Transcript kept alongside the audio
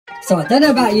So I don't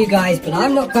know about you guys, but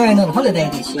I'm not going on holiday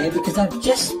this year because I've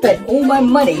just spent all my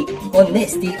money on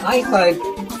this, the iPhone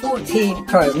 14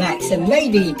 Pro Max. And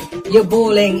maybe you're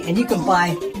balling and you can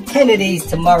buy 10 of these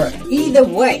tomorrow. Either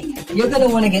way, you're going to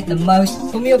want to get the most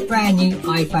from your brand new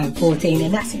iPhone 14,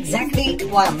 and that's exactly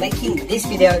why I'm making this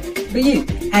video for you.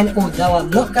 And although I'm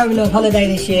not going on holiday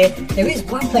this year, there is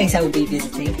one place I will be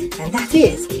visiting, and that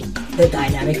is the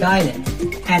Dynamic Island.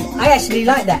 And I actually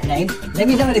like that name. Let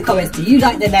me know in the comments, do you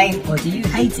like the name or do you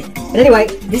hate it? But anyway,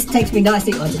 this takes me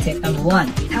nicely onto tip number 1,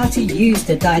 how to use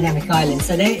the Dynamic Island.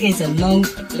 So there is a long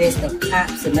list of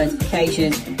apps and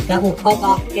notifications that will pop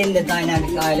up in the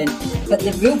Dynamic Island. But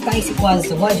the real basic ones,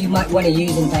 the ones you might want to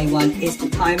use on day one, is the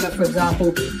timer, for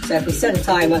example. So if we set a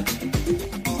timer,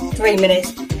 3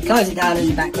 minutes, close it down in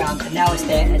the background, and now it's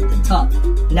there at the top.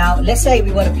 Now, let's say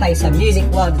we want to play some music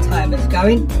while the timer is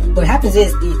going. What happens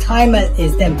is the timer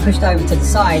is then pushed over to the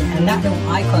side, and that little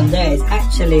icon there is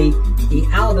actually the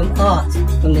album art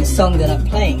from the song that I'm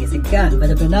playing. It's a gun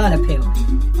with a banana peel.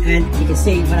 And you can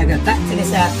see when I go back to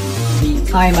this app, the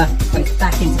timer goes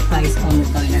back into place on the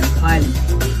Dynamic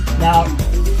Island. Now,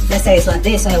 let's say it's like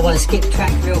this and I want to skip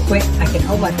track real quick. I can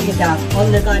hold my finger down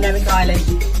on the Dynamic Island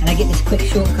and I get this quick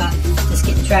shortcut to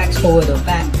skip tracks forward or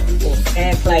back or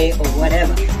AirPlay or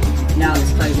whatever. Now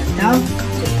let's close that down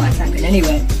just by tapping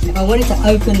anywhere. If I wanted to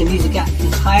open the music app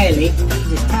entirely,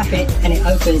 just tap it and it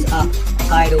opens up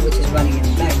Tidal, which is running in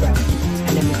the background.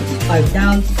 And then we can just close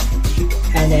down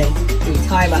and then the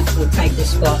timer will take the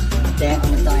spot there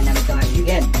on the Dynamic Island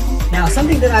again. Now,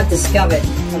 something that I've discovered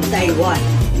on day one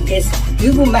is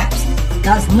Google Maps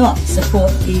does not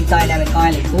support the Dynamic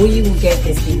Island. All you will get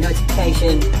is the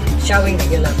notification showing that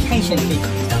your location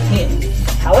is up here.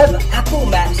 However, Apple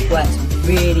Maps works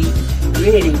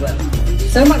really well.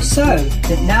 So much so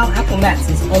that now Apple Maps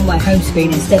is on my home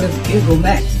screen instead of Google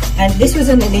Maps. And this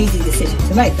wasn't an easy decision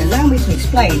to make, but allow me to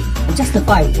explain and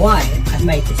justify why I've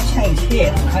made this change here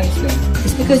on the home screen.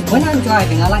 It's because when I'm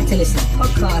driving, I like to listen to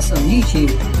podcasts on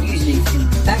YouTube, usually in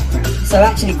the background. So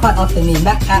actually quite often the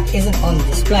map app isn't on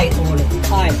display all of the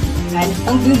time. And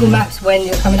on Google Maps, when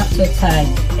you're coming up to a turn,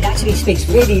 it actually speaks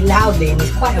really loudly and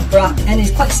is quite abrupt and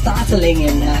is quite startling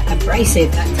and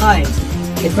abrasive at times.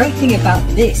 The great thing about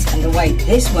this and the way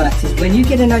this works is when you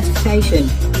get a notification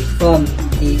from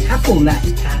the Apple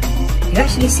Maps app, you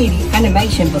actually see the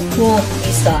animation before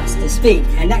it starts to speak,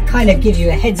 and that kind of gives you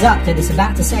a heads up that it's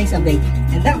about to say something,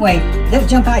 and that way it don't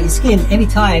jump out your skin every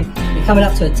time you're coming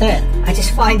up to a turn. I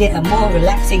just find it a more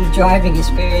relaxing driving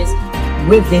experience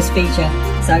with this feature,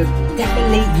 so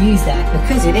definitely use that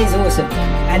because it is awesome.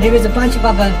 And there is a bunch of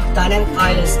other Dynamic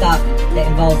Island stuff that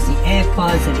involves the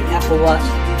AirPods and the Apple Watch,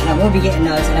 and I will be getting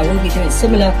those, and I will be doing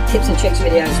similar tips and tricks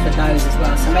videos for those as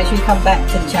well, so make sure you come back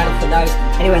to the channel for those.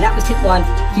 Anyway, that was tip 1.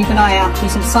 Keep an eye out, do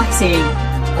some sightseeing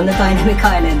on the Dynamic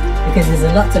Island because there's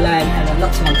a lot to learn and a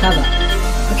lot to uncover.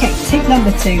 Okay, tip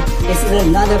number 2, this is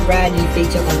another brand new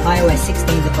feature on iOS 16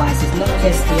 devices, not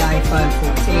just the iPhone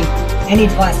 14. Any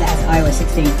device that has iOS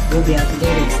 16 will be able to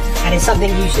do this, and it's something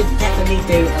you should definitely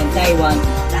do on day 1.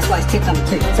 That's why it's tip number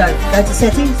 2. So go to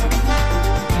settings,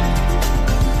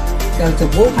 go to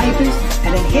wallpapers,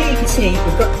 and then here you can see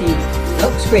we've got the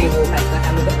lock screen wallpaper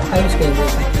and we've got the home screen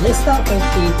wallpaper. Let's start with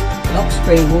the lock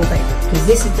screen wallpaper because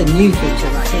this is the new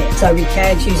feature right here. So we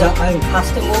can choose our own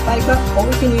custom wallpaper, or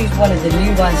we can use one of the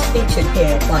new ones featured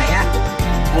here by Apple.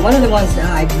 And one of the ones that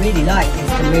I really like is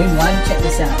the moon one. Check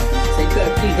this out. So you've got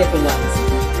a few different ones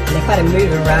and they kind of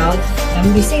move around.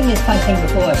 And we've seen this kind of thing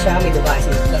before on Xiaomi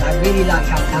devices, but I really like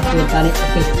how Apple have done it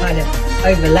because it kind of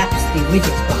overlaps the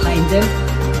widgets behind them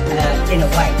in a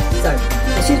way. So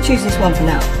let's just choose this one for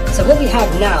now. So what we have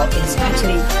now is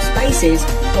actually spaces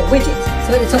for widgets.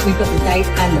 So at the top we've got the date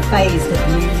and the phase that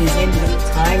the moon is in at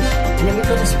the time, and then we've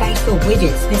got a space for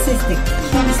widgets. This is the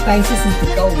key space, this is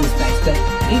the golden space, but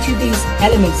each of these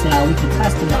elements now we can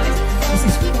customize.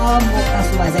 This is far more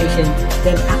customization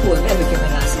than Apple have ever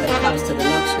given us when it comes to the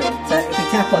lock screen. So if we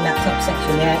tap on that top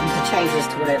section there, you can change this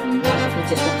to whatever you want. If we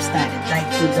just want standard date,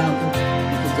 for example,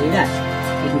 you can do that.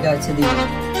 You can go to the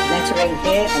lettering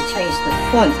here and change the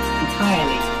font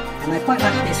entirely, and I quite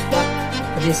like this font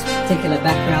for this particular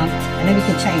background, and then we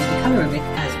can change the color of it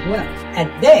as well.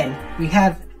 And then we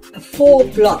have a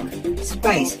 4-block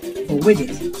space for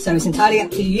widgets, so it's entirely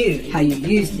up to you how you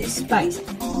use this space.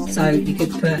 So you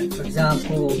could put, for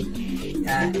example,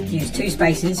 use 2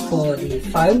 spaces for the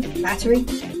phone battery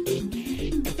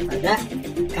like that,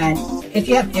 and if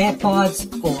you have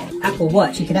AirPods or Apple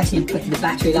Watch, you can actually put the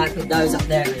battery life of those up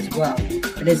there as well.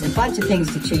 But there's a bunch of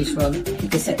things to choose from. You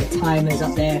can set the timers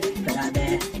up there, put that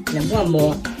there, and then one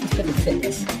more, let's put the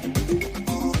fitness.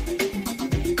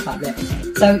 Quite there.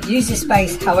 So use the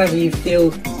space however you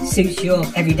feel suits your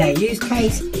everyday use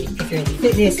case. If you're into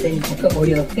fitness, then you can put all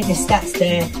your fitness stats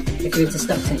there. If you're into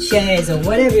stocks and shares or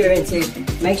whatever you're into,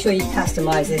 make sure you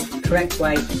customize this the correct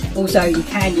way. Also, you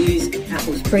can use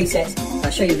Apple's presets.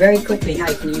 I'll show you very quickly how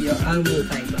you can use your own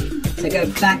wallpaper. So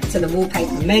go back to the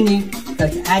wallpaper menu, go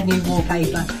to add new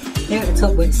wallpaper. Here at the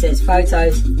top where it says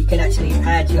photos, you can actually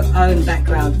add your own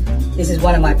background. This is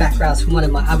one of my backgrounds from one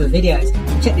of my other videos.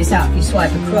 Check this out, if you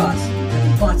swipe across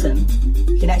at the bottom,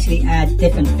 you can actually add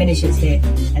different finishes here.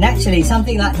 And actually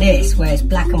something like this, where it's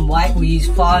black and white, will use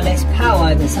far less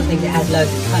power than something that has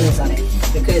loads of colors on it,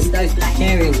 because those black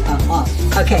areas are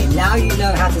off. Okay, now you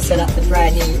know how to set up the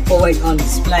brand new always on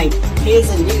display. Here's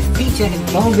a new feature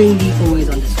involving the always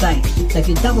on display. So if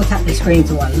you double tap the screen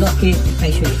to unlock it,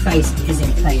 make sure your face is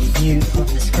in plain view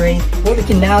of the screen. What we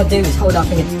can now do is hold up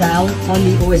and down on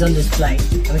the always on display,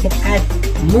 and we can add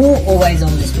more always on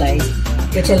displays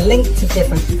which are linked to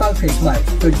different focus modes.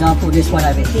 For example, this one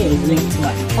over here is linked to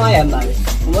my fire mode.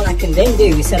 And what I can then do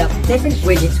is set up different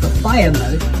widgets for fire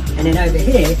mode, and then over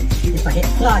here, if I hit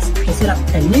plus, I can set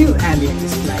up a new ambient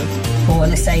display for,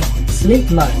 let's say,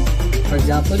 sleep mode. For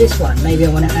example, this one, maybe I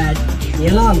want to add the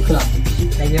alarm clock,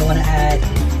 maybe I want to add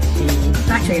the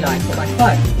battery life for my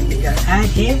phone. We go add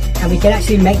here, and we can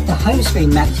actually make the home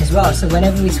screen match as well. So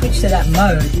whenever we switch to that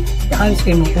mode, the home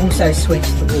screen will also switch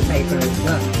to wallpaper as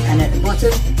well. And at the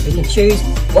bottom, we can choose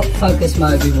what focus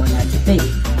mode we want that to be.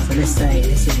 So let's say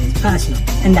this is personal,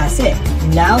 and that's it.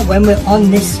 Now when we're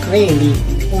on this screen,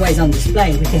 the always on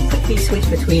display, we can quickly switch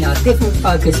between our different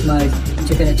focus modes,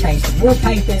 which are going to change the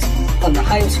wallpapers on the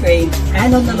home screen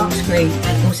and on the lock screen,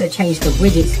 and also change the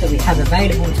widgets that we have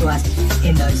available to us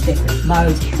in those different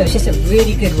modes. So it's just a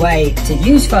really good way to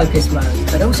use focus mode,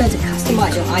 but also to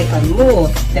customize your iPhone more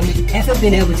than we've ever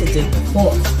been able to do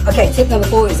before. Okay, tip number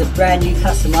 4 is a brand new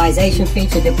customization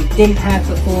feature that we didn't have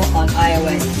before on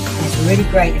iOS, and it's really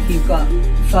great if you've got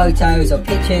photos or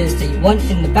pictures that you want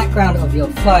in the background of your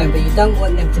phone, but you don't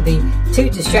want them to be too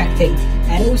distracting.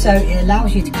 And also it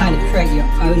allows you to kind of create your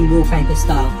own wallpaper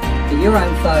style for your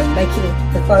own phone, making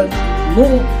the phone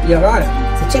more your own.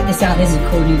 So check this out, this is a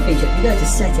cool new feature. You go to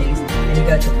settings and you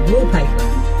go to wallpaper,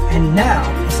 and now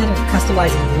instead of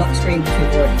customizing the lock screen, which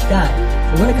we've already done,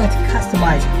 we want to go to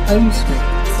customize home screen.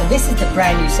 So this is the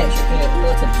brand new section here at the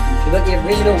bottom. We've got the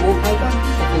original wallpaper.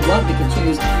 If we want, we can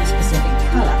choose a specific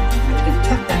color. We can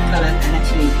tap that color and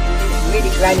actually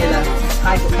really granular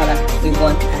type of color we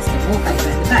want as the wallpaper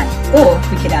at the back. Or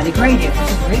we could add a gradient, which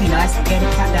is really nice. Again,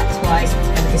 tap that twice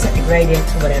and we can set the gradient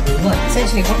to whatever we want.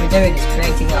 Essentially what we're doing is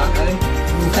creating our own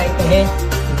wallpaper here.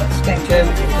 We've got spectrum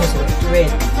and also a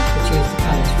grid to choose the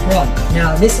colors from.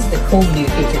 Now this is the cool new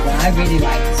feature that I really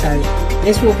like. So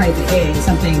this wallpaper here is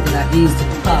something that I've used in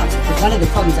the past, but one of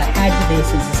the problems I had with this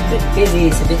is it's a bit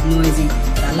busy, it's a bit noisy,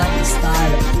 but I like the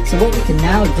styling. So what we can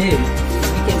now do is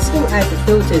we can still add the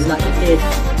filters like we did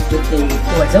with the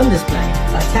always on display.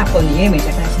 If I tap on the image, I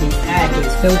can actually add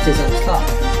these filters on top,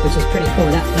 which is pretty cool.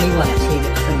 That blue one actually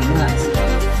looks pretty nice.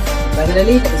 But I'm going to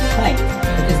leave it as plain,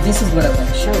 because this is what I want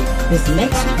to show you. This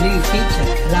next new feature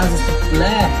allows us to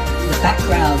blur the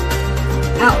background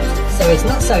out, so it's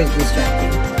not so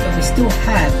distracting, but we still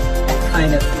have that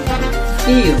kind of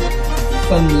feel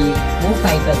from the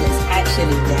wallpaper that's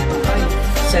actually there behind.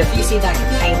 So if you see like a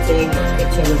painting or a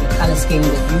picture with a colour scheme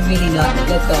that you really like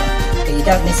the look of, but you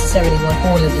don't necessarily want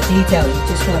all of the detail, you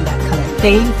just want that kind of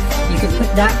theme, you can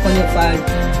put that on your phone,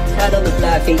 turn on the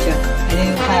blur feature, and then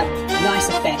you'll have a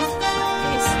nice effect like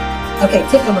this. Okay,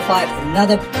 tip number 5,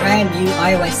 another brand new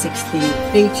iOS 16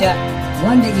 feature,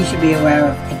 one that you should be aware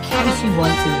of in case you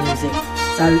want to use it.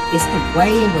 So it's the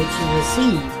way in which you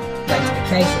receive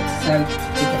notifications. So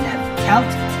we can have count,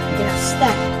 we can have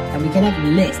stack, and we can have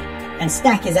list. And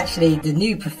stack is actually the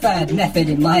new preferred method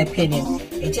in my opinion.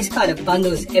 It just kind of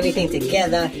bundles everything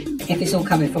together if it's all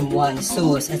coming from one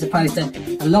source, as opposed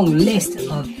to a long list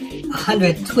of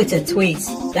 100 Twitter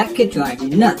tweets. That could drive you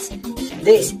nuts.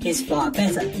 This is far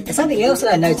better. And something else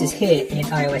that I noticed here in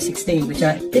iOS 16, which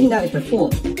I didn't notice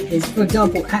before, is for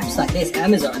example apps like this,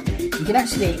 Amazon, you can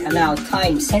actually allow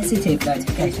time-sensitive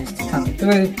notifications to come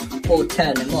through or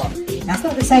turn them off. That's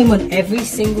not the same on every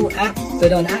single app,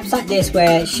 but on apps like this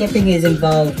where shipping is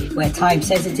involved, where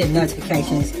time-sensitive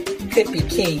notifications could be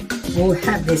key, we'll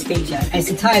have this feature. And it's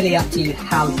entirely up to you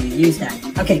how you use that.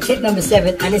 Okay, tip number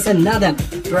 7, and it's another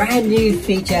brand new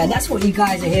feature, and that's what you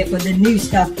guys are here for, the new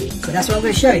stuff. So that's what I'm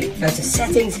going to show you. Go to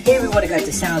settings, here we want to go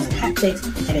to sounds and haptics,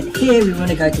 and then here we want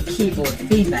to go to keyboard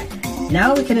feedback.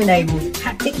 Now we can enable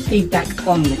haptic feedback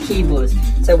on the keyboards.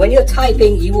 So when you're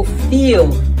typing, you will feel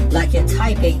like you're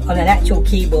typing on an actual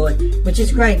keyboard, which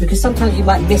is great because sometimes you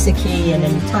might miss a key and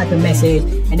then you type a message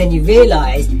and then you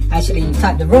realize actually you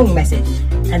typed the wrong message.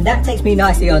 And that takes me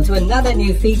nicely on to another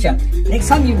new feature. Next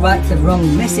time you write the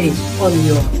wrong message on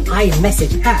your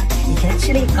iMessage app, you can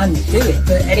actually undo it.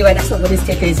 But anyway, that's not what this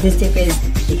tip is. This tip is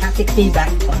the haptic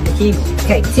feedback on the keyboard.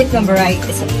 Okay, tip number 8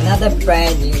 is another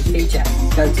brand new feature.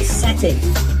 Go to settings.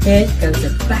 Here, go to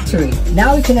battery.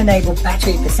 Now we can enable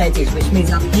battery percentage, which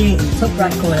means up here in the top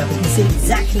right corner, we can see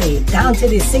exactly down to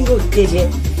this single digit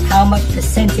how much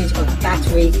percentage of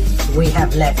battery we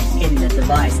have left in the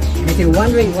device. And if you're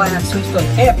wondering why I've switched on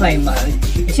airplane mode,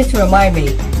 it's just to remind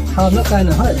me how I'm not going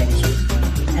on holiday this year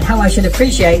and how I should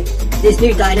appreciate this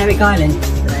new dynamic island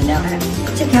that I now have.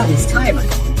 Check out this timer.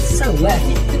 It's so worth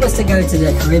it. Who wants to go to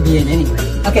the Caribbean anyway?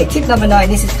 Okay, tip number 9,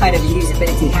 this is kind of a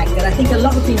usability hack that I think a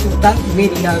lot of people don't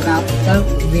really know about, don't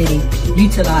really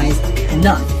utilize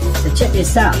enough. So check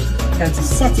this out. Go to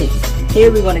settings.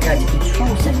 Here we want to go to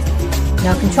control center.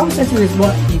 Now control center is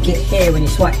what you get here when you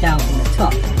swipe down from the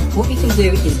top. What we can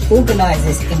do is organize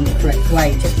this in the correct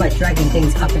way just by dragging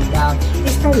things up and down.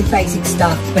 It's very basic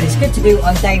stuff, but it's good to do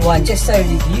on day one just so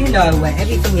that you know where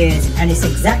everything is and it's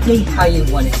exactly how you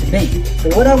want it to be.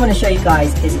 But what I want to show you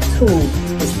guys is a tool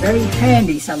that's very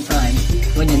handy sometimes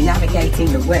when you're navigating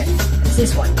the web. It's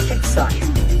this one, text size.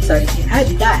 So if you add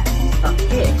that up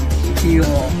here to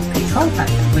your control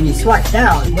panel, when you swipe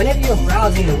down, whenever you're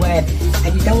browsing the web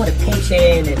and you don't want to pinch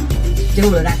in and do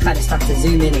all of that kind of stuff to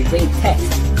zoom in and read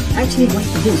text, actually what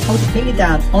you can do is hold your finger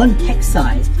down on text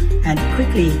size and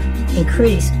quickly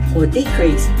increase or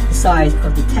decrease the size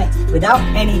of the text without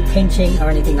any pinching or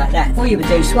anything like that. All you would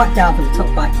do is swipe down from the top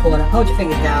right corner, hold your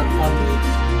finger down on the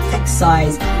text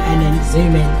size and then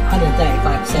zoom in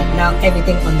 135%. Now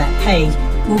everything on that page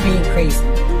will be increased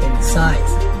in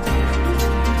size.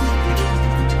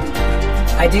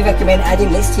 I do recommend adding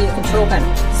this to your control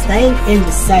panel. Staying in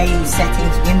the same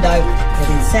settings window,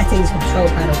 within settings control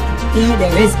panel, here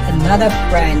there is another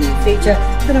brand new feature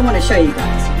that I want to show you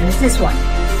guys, and it's this one,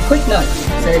 quick note.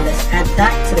 So let's add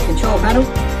that to the control panel.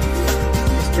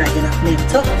 Let's drag it up near the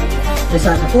top. Just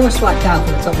like before, swipe down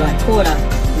from the top right corner.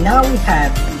 Now we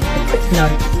have the quick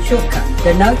note shortcut.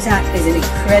 The Notes app is an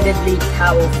incredibly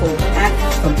powerful app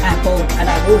from Apple, and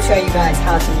I will show you guys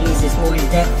how to use this more in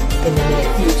depth in the near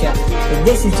future. But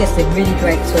this is just a really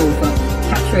great tool for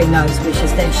capturing notes, which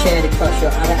is then shared across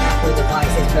your other Apple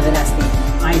devices, whether that's the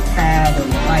iPad or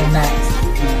your iMacs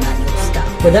and that kind of stuff.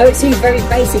 Although it seems very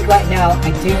basic right now,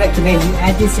 I do recommend you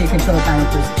add this to your control panel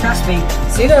because trust me,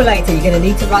 sooner or later you're going to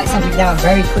need to write something down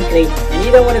very quickly, and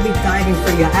you don't want to be diving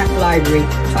through your app library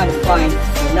trying to find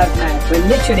your notepad, when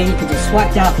literally you can just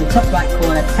swipe down from the top right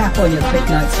corner, tap on your quick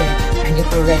notes here, and you're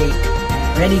already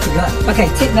ready to go. Okay,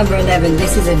 tip number 11,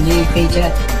 this is a new feature.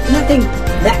 Nothing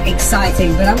that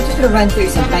exciting, but I'm just going to run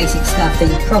through some basic stuff that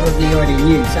you probably already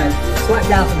knew. So swipe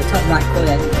down from the top right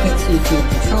corner, it takes you to your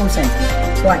control center.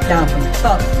 Swipe down from the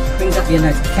top, brings up your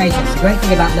notifications. The great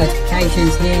thing about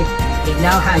notifications here, it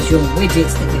now has your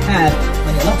widgets that you have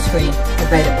on your lock screen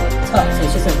available at the top. So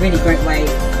it's just a really great way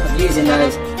of using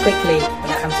those quickly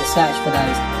without having to search for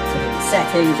those within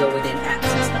settings or within apps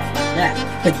and stuff like that.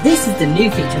 But this is the new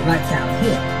feature right down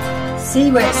here. See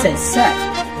where it says search?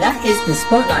 That is the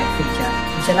Spotlight feature,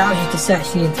 which allows you to search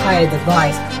the entire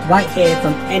device right here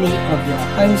from any of your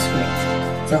home screens.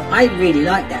 So I really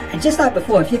like that. And just like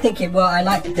before, if you're thinking, well, I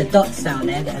like the dots down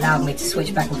there that allow me to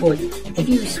switch back and forth, if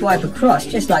you swipe across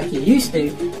just like you used to,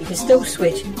 you can still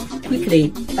switch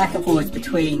quickly back and forth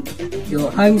between your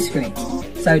home screens.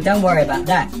 So don't worry about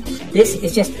that. This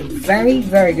is just a very,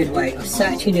 very good way of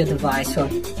searching your device for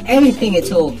anything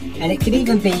at all. And it could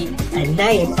even be a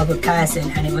name of a person,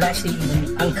 and it will actually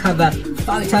even uncover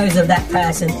photos of that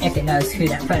person if it knows who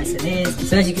that person is.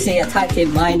 So as you can see, I typed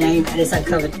in my name and it's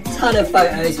uncovered a ton of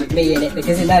photos with me in it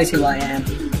because it knows who I am,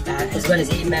 as well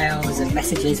as emails and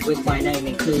messages with my name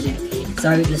included.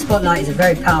 So the Spotlight is a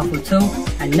very powerful tool,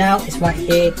 and now it's right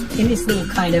here in this little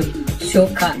kind of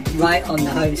shortcut right on the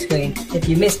home screen. If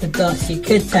you miss the dots, you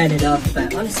could turn it off,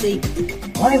 but honestly,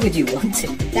 why would you want to?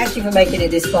 Thank you for making it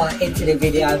this far into the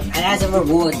video, and as a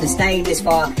reward for staying this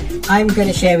far, I'm going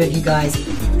to share with you guys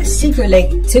a secret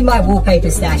link to my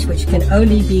wallpaper stash, which can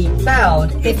only be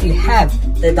found if you have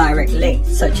the direct link.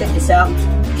 So check this out.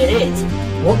 It is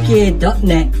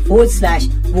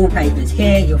whatgear.net/wallpapers.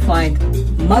 Here you'll find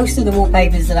most of the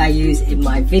wallpapers that I use in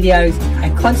my videos. I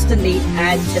constantly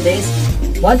add to this.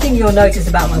 One thing you'll notice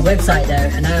about my website though,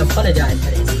 and I apologize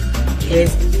for this,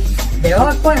 is there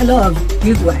are quite a lot of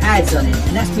Google ads on it,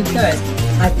 and that's because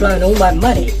I've blown all my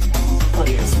money on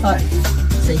this phone.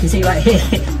 So you can see right here,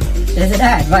 there's an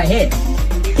ad right here.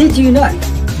 Did you know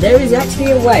there is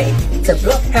actually a way to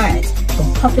block ads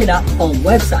from popping up on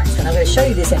websites, and I'm going to show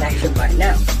you this in action right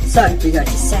now. So we go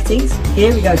to settings,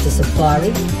 here we go to Safari,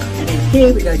 and then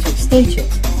here we go to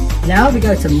extensions. Now we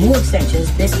go to more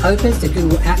extensions. This opens the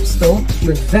Google App Store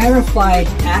with verified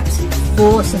apps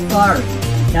for Safari.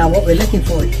 Now what we're looking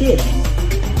for here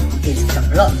is to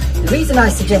block. The reason I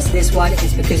suggest this one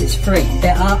is because it's free.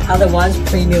 There are other ones,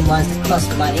 premium ones that cost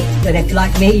money, but if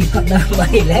like me you've got no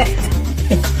money left,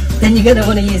 then you're going to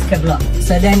want to use Kablock.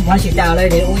 So then once you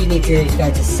download it, all you need to do is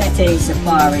go to settings,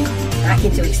 Safari, back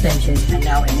into extensions, and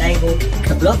now enable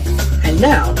Kablock. And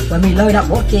now when we load up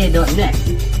whatgear.net,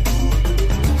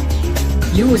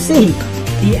 you will see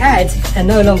the ads are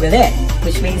no longer there,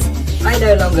 which means I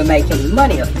no longer make any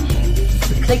money off of you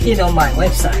for clicking on my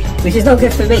website, which is not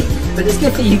good for me, but it's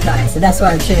good for you guys, and that's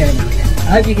why I'm sharing it with them.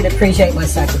 I hope you can appreciate my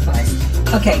sacrifice.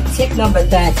 Okay, tip number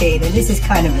 13, and this is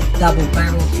kind of a double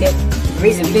barrel tip. The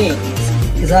reason being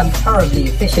is because I'm horribly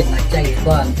efficient like James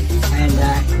Bond,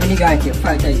 and when you go into your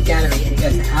photos gallery and you go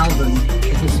to album,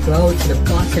 if you scroll to the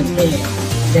bottom here,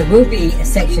 there will be a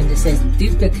section that says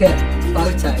duplicate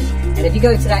photos, and if you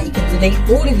go to that you can delete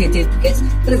all of your duplicates,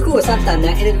 but of course I've done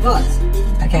that in advance.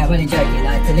 Okay, I'm only joking,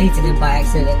 I deleted them by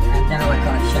accident and now I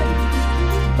can't show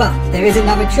you. But there is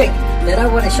another trick that I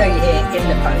want to show you here in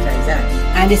the Photos app,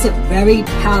 and it's a very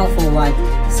powerful one.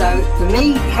 So for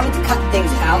me, having to cut things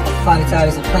out of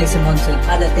photos and place them onto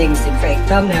other things to create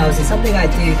thumbnails is something I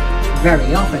do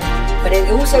very often. But it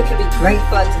also can be great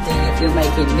fun to do if you're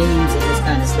making memes and this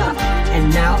kind of stuff. And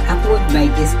now Apple have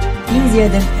made this easier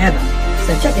than ever.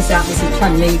 So check this out, this is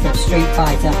Chun-Li from Street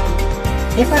Fighter.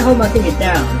 If I hold my finger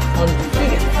down on the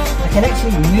figure, I can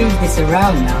actually move this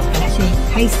around now and actually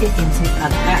paste it into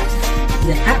other apps.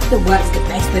 The app that works the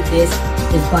best with this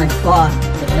is by far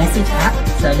the Message app.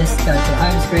 So let's go to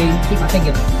home screen, keep my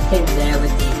finger pinned there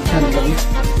with the Chun-Li,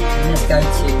 and let's go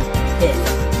to here.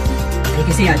 And you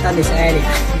can see I've done this earlier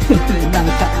with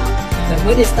another cutout. But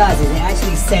what this does is it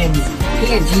actually sends a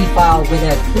PNG file with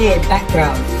a clear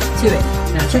background to it.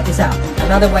 Now check this out,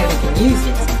 another way we can use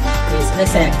this is,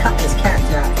 let's say I cut this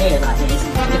character out here like this,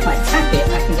 if I tap it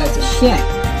I can go to share.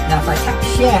 Now if I tap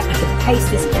share I can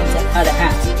paste this into other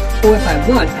apps, or if I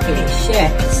want I can hit share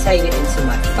and save it into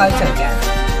my photo gallery.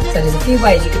 So there's a few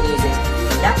ways you can use this.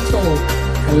 That tool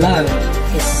alone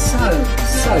is so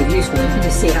useful. You can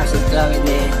just see how she's glowing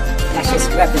there. That's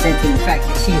just representing the fact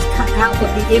that she's cut out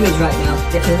of the image right now.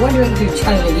 If you're wondering who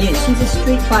Chun-Li is, she's a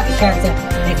Street Fighter character.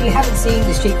 And if you haven't seen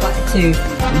the Street Fighter 2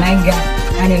 manga,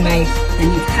 anime,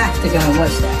 then you have to go and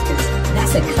watch that, because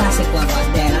that's a classic one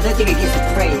right there. And I don't think it gets the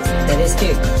praise that it's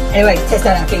due. Anyway, test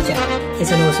out that feature.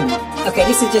 It's an awesome one. Okay,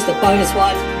 this is just a bonus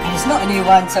one, and it's not a new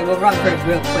one, so we'll run through it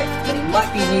real quick. But it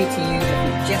might be new to you if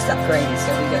you've just upgraded.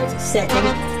 So we go to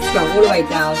settings, scroll all the way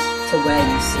down to where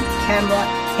you see camera.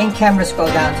 In camera, scroll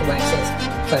down to where it says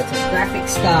photographic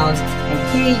styles,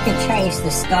 and here you can change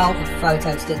the style of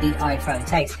photos that the iPhone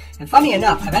takes. And funny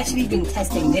enough, I've actually been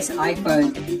testing this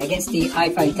iPhone against the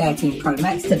iPhone 13 Pro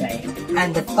Max today,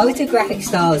 and the photographic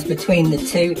styles between the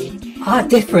two are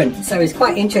different, so it's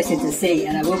quite interesting to see,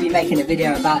 and I will be making a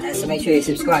video about that, so make sure you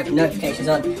subscribe with notifications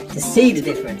on to see the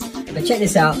difference. But check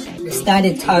this out, the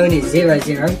standard tone is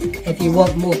 00. If you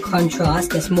want more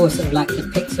contrast, that's more sort of like the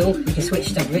pixel, you can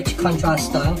switch to rich contrast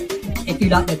style. If you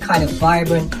like the kind of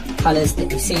vibrant colours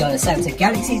that you see on a Samsung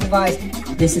Galaxy device,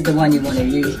 this is the one you want to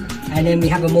use. And then we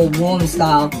have a more warm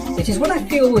style, which is what I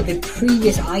feel with the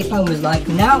previous iPhone was like.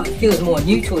 Now it feels more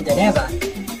neutral than ever.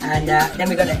 And then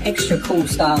we've got an extra cool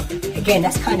style. Again,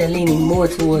 that's kind of leaning more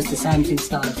towards the Samsung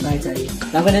style of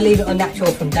photos. Now I'm going to leave it on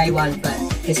natural from day one, but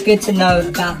it's good to know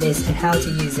about this and how to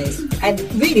use this. And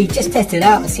really just test it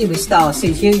out and see which style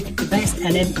suits you the best,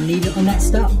 and then leave it on that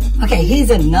style. Okay, here's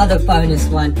another bonus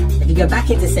one. If you go back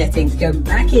into settings, go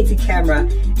back into camera,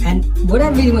 and what I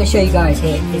really want to show you guys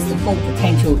here is the full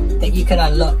potential that you can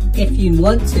unlock if you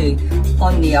want to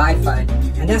on the iPhone.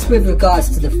 And that's with regards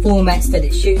to the formats that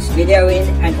it shoots video in,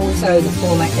 and also the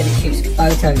format that it shoots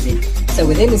photos in. So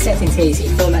within the settings here, you see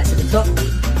formats at the top.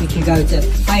 You can go to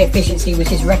high efficiency,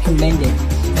 which is recommended.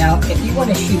 Now, if you want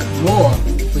to shoot RAW,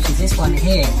 which is this one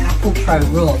here, Apple Pro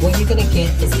RAW, what you're going to get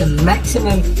is the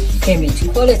maximum image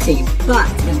quality, but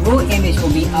the raw image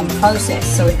will be unprocessed,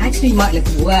 so it actually might look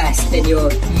worse than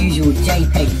your usual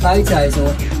JPEG photos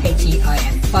or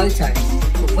HEIF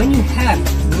photos. But when you have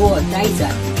raw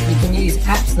data, you can use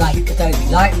apps like Adobe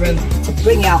Lightroom to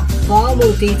bring out far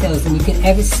more details than you could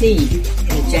ever see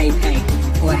in a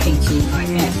JPEG or a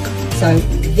HEIF. So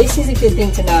this is a good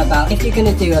thing to know about if you're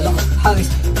going to do a lot of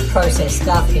post-process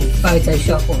stuff in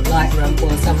Photoshop or Lightroom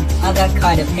or some other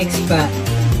kind of expert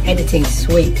editing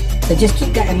suite. So just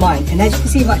keep that in mind. And as you can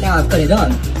see right now, I've got it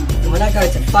on. And when I go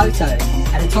to photo,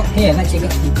 at the top here, I've actually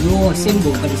got the raw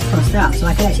symbol, but it's crossed out. So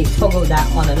I can actually toggle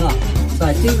that on and off. So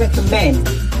I do recommend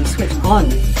you switch on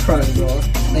Pro Raw,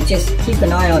 but just keep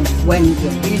an eye on when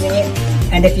you're using it.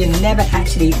 And if you're never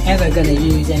actually ever going to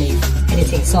use any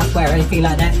editing software or anything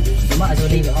like that, you might as well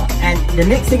leave it off. And the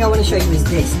next thing I want to show you is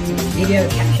this, Video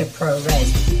Capture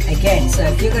ProRes. Again, so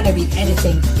if you're going to be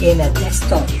editing in a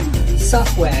desktop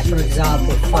software, for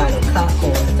example, Final Cut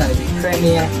or Adobe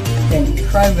Premiere, then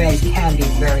ProRes can be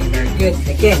very, very good.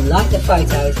 Again, like the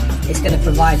photos, it's going to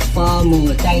provide far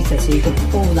more data, so you can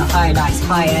pull the highlights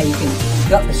higher, you can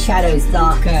drop the shadows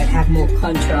darker and have more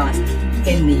contrast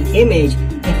in the image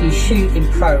if you shoot in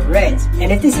ProRes.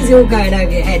 And if this is all going over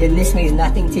your head and this means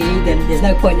nothing to you, then there's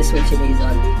no point in switching these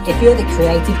on. If you're the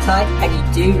creative type and you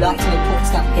do like to import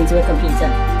stuff into a computer,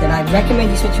 then I'd recommend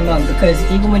you switch them on, because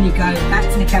even when you go back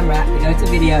to the camera app, you go to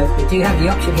video, we do have the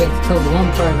option here to toggle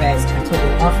on ProRes and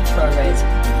toggle off ProRes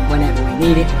whenever we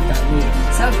need it or don't need it.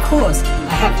 So of course,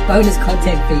 I have bonus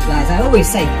content for you guys. I always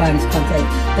say bonus content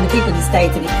for the people that stay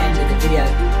to the end of the video.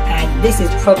 And this is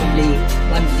probably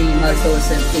one of the most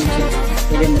awesome features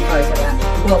within the photo app.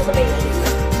 Well, for me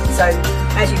anyway. So,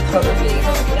 as you probably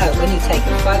already know, when you take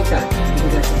a photo, you can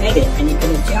go to edit and you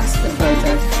can adjust the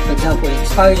photo. For example, the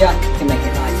exposure, you can make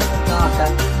it lighter or darker.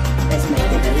 Let's make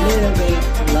it a little bit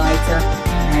lighter,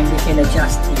 and we can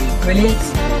adjust the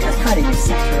brilliance. That's kind of your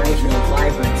saturation or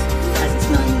vibrance, as it's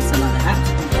known in some other apps.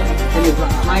 Then we've got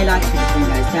our highlights, we can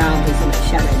bring those down, bring some of the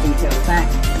shadow details back.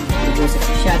 We've also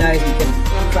got shadows, we can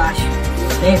brush,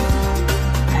 lift,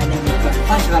 and then we've got a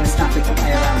bunch of other stuff we can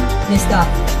play around with. This stuff,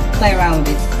 play around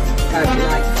with it, however you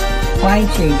like, fine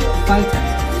tune your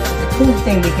photos. The cool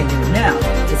thing we can do now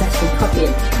is actually copy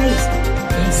and paste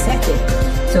these settings.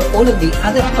 So all of the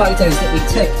other photos that we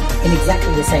took in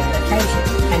exactly the same location.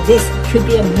 And this could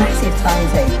be a massive time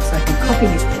saver. So I can copy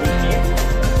this edit here,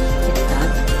 hit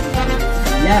done.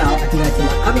 And now I can go to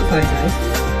my other photos,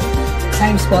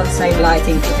 same spot, same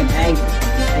lighting, different angle,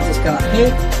 and just go up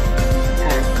here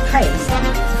and paste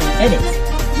and edit.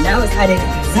 Now it's added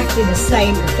exactly the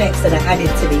same effects that I added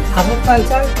to the other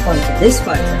photo onto this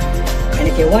photo. And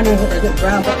if you're wondering what those little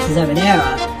brown boxes over there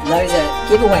are, those are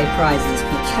giveaway prizes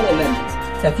for channel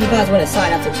members. So if you guys want to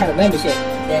sign up to channel membership,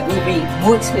 there will be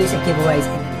more exclusive giveaways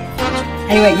in the near future.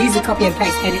 Anyway, use the copy and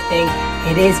paste edit thing.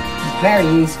 It is very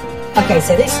useful. Okay,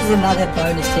 so this is another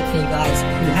bonus tip for you guys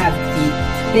who have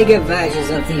the bigger versions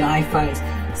of the iPhones.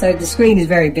 So the screen is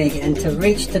very big, and to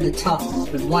reach to the top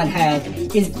with one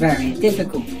hand is very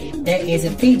difficult. There is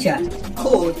a feature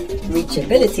called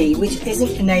reachability, which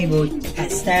isn't enabled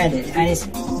as standard, and it's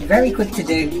very quick to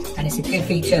do, and it's a good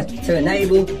feature to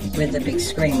enable with a big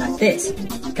screen like this.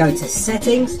 Go to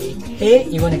settings, here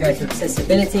you want to go to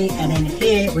accessibility, and then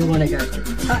here we want to go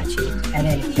to touch, and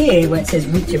then here where it says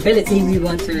reachability, we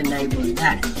want to enable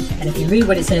that. And if you read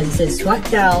what it says swipe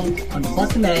down on the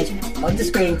bottom edge of the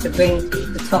screen to bring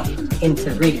the top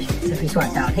into reach. So if you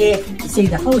swipe down here, you see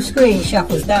the whole screen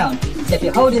shuffles down. So if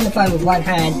you're holding the phone with one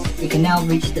hand, you can now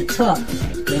reach the top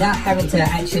without having to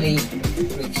actually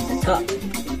reach the top.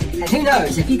 And who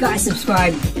knows, if you guys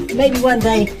subscribe, maybe one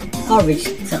day I'll reach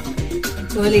the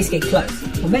top, or at least get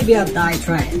close, or maybe I'll die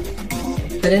trying,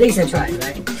 but at least I tried,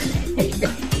 right?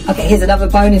 Okay, here's another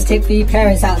bonus tip for you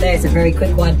parents out there. It's a very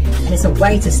quick one, and it's a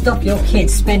way to stop your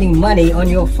kids spending money on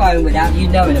your phone without you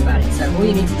knowing about it. So all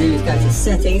you need to do is go to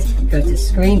settings, go to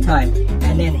screen time,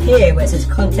 and then here where it says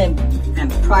content and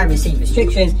privacy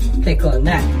restrictions, click on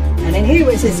that. And then here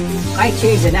where it says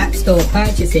iTunes and App Store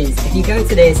purchases, if you go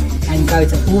to this and go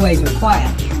to always require,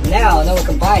 now no one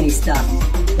can buy any stuff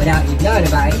without you knowing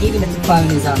about it, even if the phone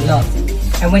is unlocked.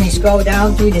 And when you scroll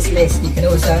down through this list, you can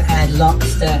also add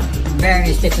locks to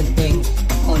various different things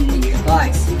on the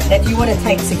device. And if you want to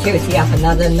take security up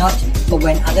another notch for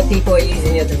when other people are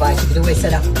using your device, you can always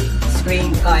set up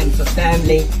screen time for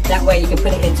family. That way you can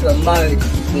put it into a mode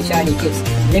which only gives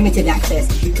limited access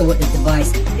to what the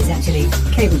device is actually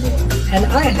capable of. And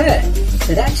I heard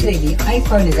that actually the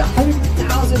iPhone is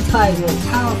 100,000 times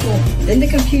more powerful than the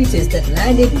computers that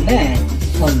landed man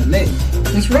on the moon.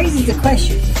 Which raises the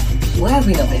question, why have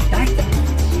we not been back there?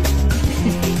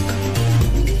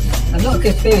 I'm not a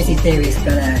conspiracy theorist,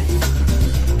 but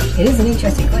it is an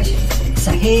interesting question.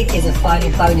 So here is a final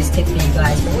bonus tip for you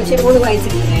guys. But watch it all the way to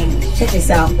the end. Check this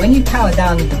out. When you power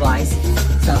down the device,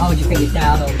 so hold your finger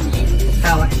down on the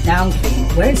power down key,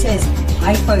 where it says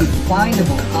iPhone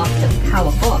findable after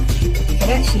power off, you can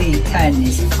actually turn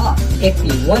this off if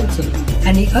you want to.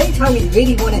 And the only time you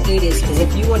really want to do this is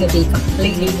if you want to be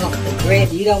completely off the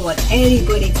grid. You don't want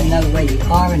anybody to know where you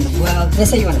are in the world.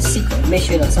 Let's say you're on a secret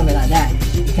mission or something like that.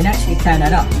 You can actually turn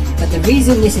that up. But the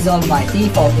reason this is on by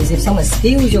default is if someone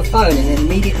steals your phone and then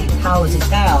immediately powers it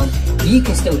down, you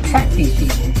can still track these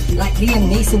people. Like Liam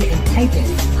Neeson in Taken,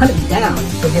 hunt them down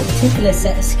with a particular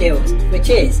set of skills, which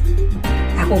is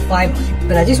Apple Find My.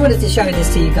 But I just wanted to show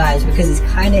this to you guys because it's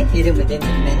kind of hidden within the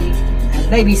menu. And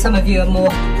maybe some of you are more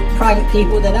private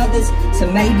people than others, so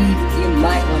maybe you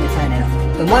might want to turn it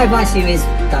off. But my advice to you is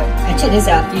don't. And check this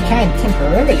out, you can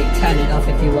temporarily turn it off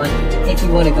if you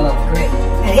want to go off grid.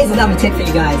 And here's another tip for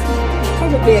you guys. It's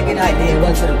probably a good idea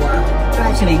once in a while to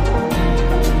actually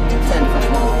turn the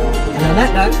phone off. And on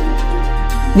that note,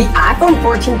 the iPhone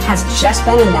 14 has just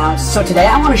been announced, so today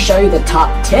I want to show you the top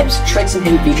tips, tricks, and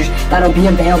hidden features that will be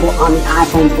available on the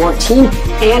iPhone 14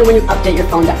 and when you update your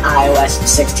phone to iOS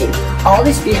 16. All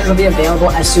these features will be available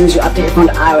as soon as you update your phone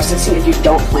to iOS 16 if you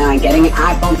don't plan on getting an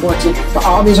iPhone 14, but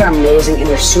all these are amazing and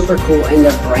they're super cool and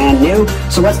they're brand new.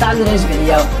 So let's dive into today's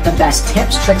video, the best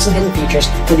tips, tricks, and hidden features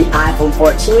for the iPhone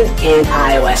 14 and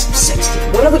iOS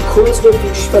 16. One of the coolest new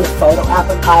features for the photo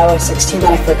app of iOS 16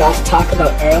 that I forgot to talk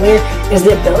about earlier is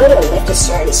the ability to lift a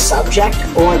certain subject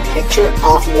or picture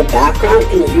off of the background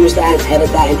and use that and edit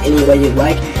that in any way you'd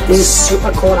like. This is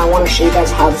super cool and I want to show you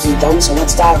guys how this is done, so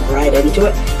let's dive right into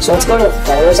it. So let's go to the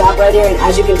Photos app right here, and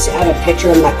as you can see I have a picture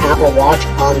of my Apple Watch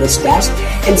on this desk,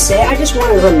 and say I just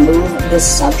want to remove this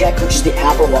subject, which is the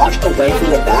Apple Watch, away from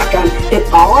the background, and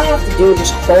all I have to do is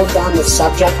just hold down the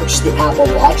subject, which is the Apple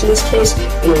Watch in this case,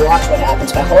 and watch what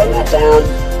happens. By holding that down,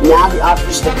 now the option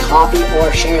is to copy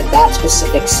or share that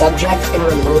specific subject and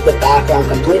remove the background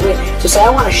completely. So say I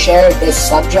want to share this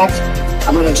subject,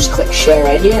 I'm going to just click share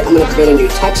right here. I'm going to create a new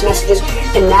text messages,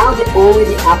 and now only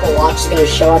the Apple Watch is going to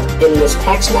show up in this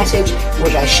text message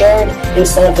which I shared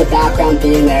instead of the background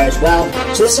being there as well.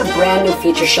 So this is a brand new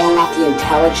feature showing off the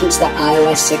intelligence that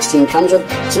iOS 16 comes with.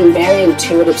 Some very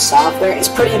intuitive software. It's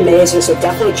pretty amazing, so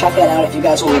definitely check that out if you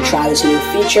guys want to try this new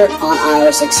feature on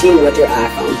iOS 16 with your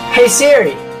iPhone. Hey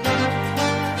Siri,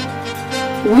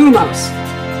 Lumos.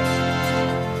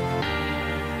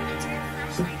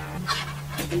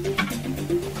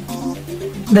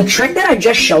 The trick that I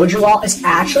just showed you all is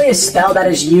actually a spell that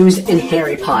is used in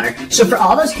Harry Potter. So for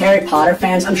all those Harry Potter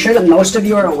fans, I'm sure that most of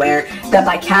you are aware that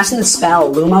by casting the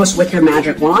spell Lumos with your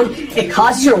magic wand, it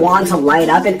causes your wand to light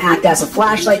up and act as a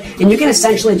flashlight, and you can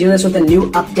essentially do this with a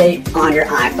new update on your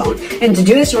iPhone. And to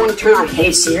do this, you want to turn on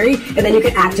Hey Siri, and then you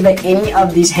can activate any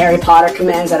of these Harry Potter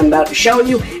commands that I'm about to show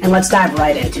you, and let's dive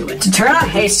right into it. To turn on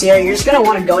Hey Siri, you're just going to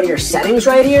want to go to your settings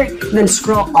right here, and then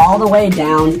scroll all the way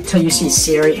down till you see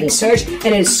Siri and search,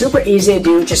 and it's super easy to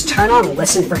do. Just turn on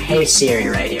listen for Hey Siri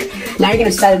right here. Now you're going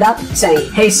to set it up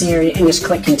saying Hey Siri and just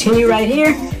click continue right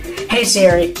here. Hey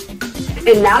Siri.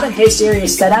 And now that Hey Siri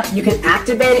is set up, you can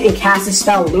activate it and cast the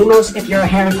spell Lumos if you're a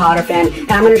Harry Potter fan.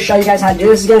 And I'm going to show you guys how to do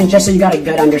this again just so you got a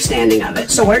good understanding of it.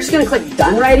 So we're just going to click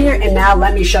done right here, and now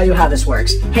let me show you how this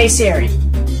works. Hey Siri.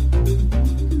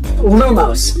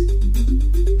 Lumos.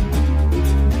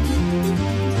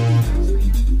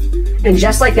 And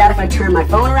just like that, if I turn my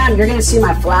phone around, you're going to see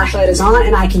my flashlight is on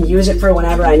and I can use it for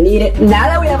whenever I need it. Now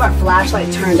that we have our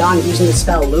flashlight turned on using the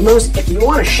spell Lumos, if you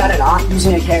want to shut it off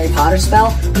using a Harry Potter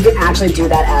spell, you can actually do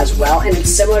that as well. And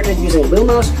it's similar to using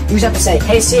Lumos. You just have to say,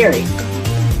 Hey Siri,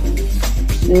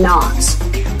 Knox.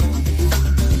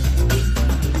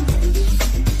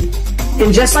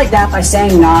 And just like that, by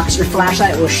saying Knox, your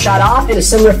flashlight will shut off in a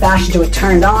similar fashion to it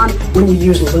turned on when you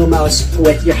use Lumos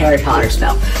with your Harry Potter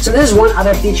spell. So this is one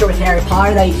other feature with Harry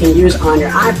Potter that you can use on your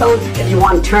iPhone if you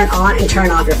want to turn on and turn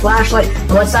off your flashlight.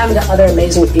 But let's dive into other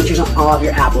amazing features on all of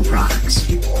your Apple products.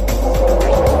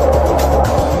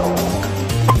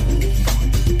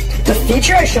 The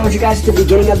feature I showed you guys at the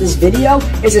beginning of this video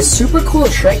is a super cool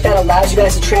trick that allows you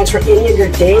guys to transfer any of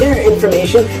your data or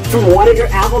information from one of your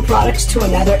Apple products to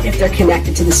another if they're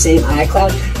connected to the same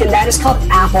iCloud, and that is called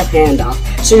Apple Handoff.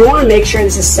 So you want to make sure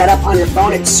this is set up on your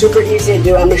phone. It's super easy to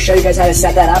do. I'm going to show you guys how to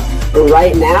set that up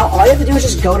right now. All you have to do is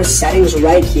just go to settings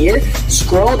right here,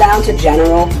 scroll down to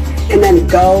general, and then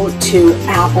go to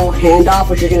Apple Handoff,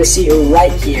 which you're going to see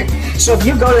right here. So if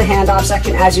you go to the handoff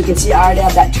section, as you can see, I already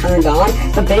have that turned on.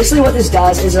 But basically what this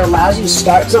does is it allows you to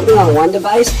start something on one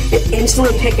device and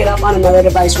instantly pick it up on another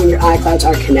device when your iClouds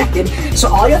are connected. So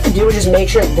all you have to do is just make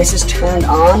sure this is turned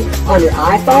on your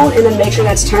iPhone, and then make sure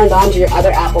that's turned on to your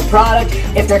other Apple product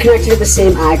if they're connected to the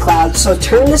same iCloud. So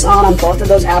turn this on both of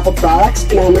those Apple products,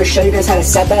 and I'm going to show you guys how to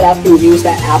set that up and use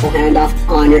that Apple Handoff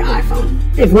on your iPhone.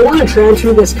 If we want to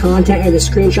transfer this content content or the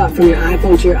screenshot from your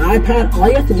iPhone to your iPad, all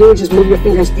you have to do is just move your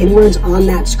fingers inwards on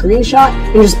that screenshot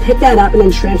and just pick that up and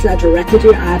then transfer that directly to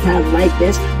your iPad like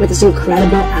this with this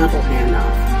incredible Apple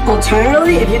handoff.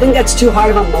 Alternatively, if you think that's too hard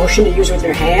of a motion to use with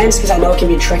your hands, because I know it can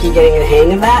be tricky getting the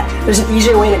hang of that, there's an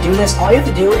easier way to do this. All you have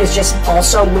to do is just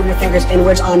also move your fingers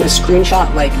inwards on the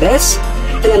screenshot like this,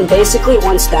 and then basically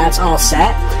once that's all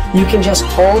set, you can just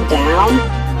hold down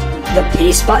the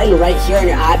paste button right here on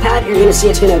your iPad. You're going to see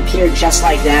it's going to appear just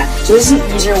like that. So this is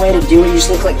an easier way to do it. You just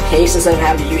click paste instead of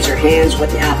having to use your hands with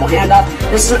the Apple handoff.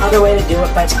 This is another way to do it,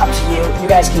 but it's up to you. You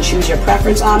guys can choose your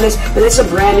preference on this, but this is a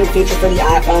brand new feature for the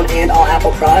iPhone and all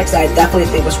Apple products that I definitely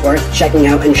think was worth checking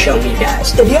out and showing you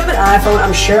guys. If you have an iPhone,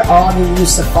 I'm sure all of you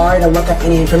use Safari to look up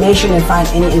any information and find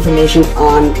any information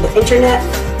on the internet,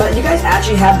 but you guys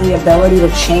actually have the ability to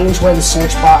change where the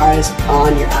search bar is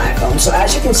on your iPhone. So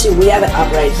as you can see, we have it up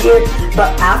right here,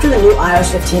 but after the new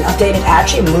iOS 15 update, it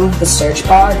actually moved the search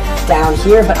bar down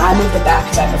here, but I moved it back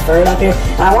because I prefer it up here.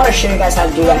 And I want to show you guys how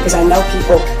to do that because I know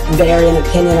people vary in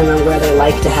opinion on where they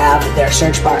like to have their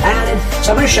search bar added.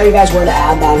 So I'm going to show you guys where to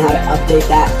add that and how to update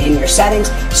that in your settings.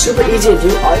 Super easy to do.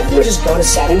 All you have to do is just go to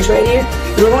settings right here.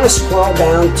 You want to scroll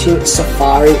down to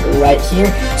Safari right here.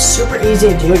 Super easy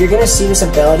to do. You're going to see this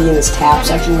ability in this tab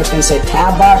section where it's going to say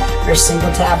tab bar or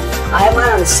single tab. I have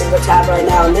mine on the single tab right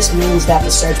now, and this means that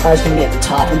the search bar is going to be at the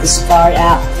top of the Safari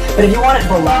app. But if you want it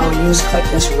below, you just click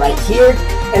this right here,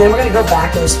 and then we're going to go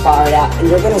back to the Safari app, and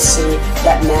you're going to see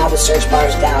that now the search bar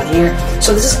is down here.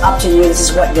 So this is up to you. This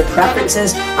is what your preference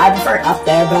is. I prefer it up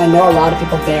there, but I know a lot of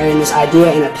people vary in this idea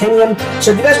and opinion.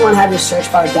 So if you guys want to have your search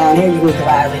bar down here, you can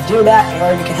gladly do that,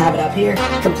 or you can have it up here.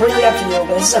 Completely up to you,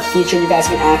 but this is a feature you guys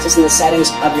can access in the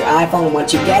settings of your iPhone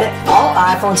once you get it. All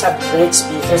iPhones have great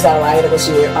speakers that allow you to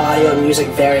listen to your audio and music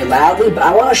very loudly, but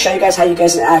I want to show you guys how you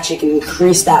guys actually can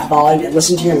increase that volume and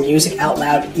listen to your music out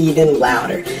loud even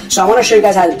louder. So I want to show you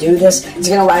guys how to do this. It's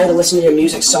going to allow you to listen to your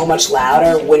music so much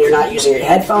louder when you're not using your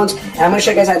headphones, and I'm going to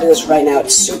show you guys how to do this right now.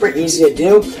 It's super easy to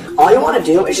do. All you want to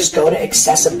do is just go to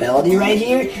accessibility right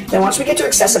here. Then once we get to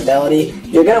accessibility,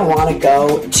 you're going to want to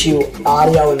go to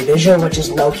audio and visual, which is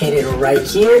located right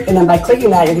here, and then by clicking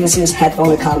that, you're going to see this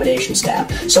headphone accommodations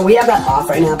tab. So we have that off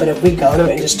right now, but if we go to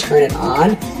it and just turn it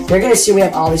on, you're going to see we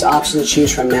have all these options to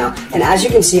choose from now. And as you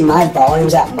can see, my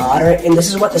volume's at moderate, and this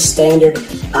is what the standard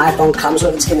iPhone comes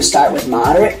with. It's going to start with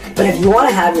moderate, but if you want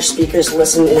to have your speakers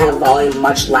listen and have volume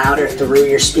much louder through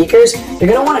your speakers, you're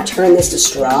going to want to turn this to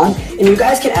strong. And you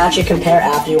guys can actually compare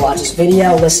after you watch this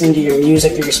video, listening to your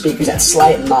music through your speakers at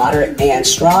slight, moderate, and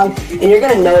strong, and you're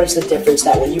going to notice the difference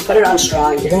that when you put it on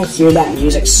strong, you're going to hear that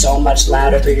music so much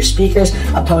louder through your speakers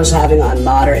opposed to having on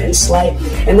moderate and slight.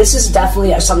 And this is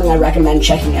definitely something I recommend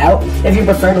checking out if you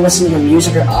prefer to listen to your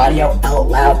music or audio out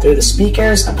loud through the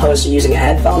speakers opposed to using a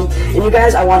headphone. And you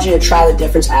guys, I want you to try the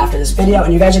difference after this video,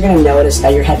 and you guys are going to notice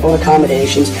that your headphone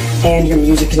accommodations and your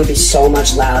music is going to be so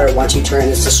much louder once you turn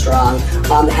this to strong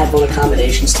on the headphone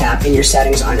accommodations tab in your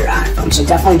settings on your iPhone. So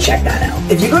definitely check that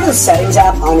out. If you go to the settings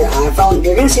app on your iPhone,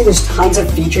 you're going to see there's tons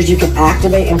of features you can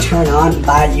activate and turn on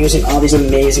by using all these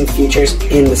amazing features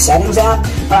in the settings app.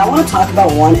 But I want to talk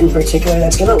about one in particular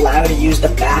that's going to allow you to use the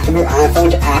back of your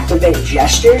iPhone to activate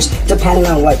gestures depending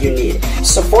on what you need.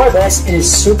 So for this, it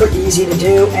is super easy to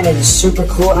do and it is super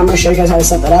cool. I'm going to show you guys how to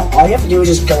set that up. All you have to do is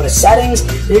just go to settings.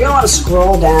 You're going to want to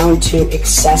scroll down to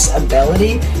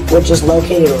accessibility, which is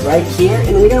located right here, and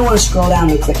then you're going to want to scroll down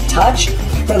and click touch.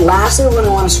 Then lastly, we're going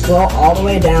to want to scroll all the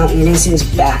way down, and you're going to see this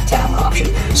back tap option.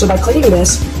 So by clicking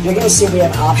this, you're going to see we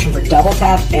have an option for double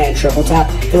tap and triple tap.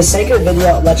 For the sake of the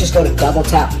video, let's just go to double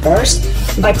tap first.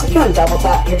 And by clicking on double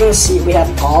tap, you're going to see we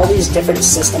have all these different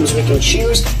systems we can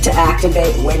choose to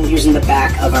activate when using the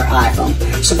back of our iPhone.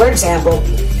 So for example,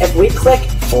 if we click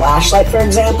flashlight, for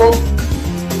example,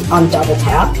 on double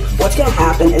tap, what's going to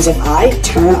happen is if I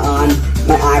turn on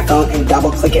my iPhone and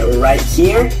double click it right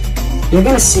here, you're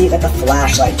going to see that the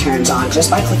flashlight turns on just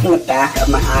by clicking the back of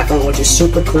my iPhone, which is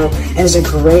super cool and is a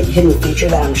great hidden feature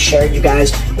that I'm sure you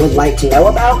guys would like to know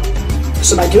about.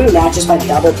 So by doing that, just by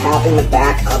double tapping the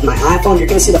back of my iPhone, you're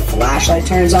going to see the flashlight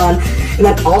turns on. And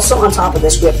then also on top of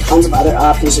this, we have tons of other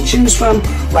options to choose from,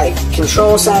 like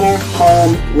Control Center,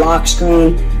 Home, Lock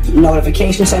Screen,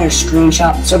 Notification Center,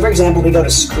 Screenshot. So for example, we go to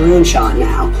Screenshot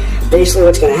now. Basically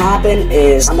what's going to happen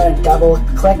is I'm going to double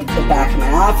click the back of my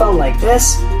iPhone like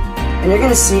this. and you're going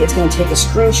to see it's going to take a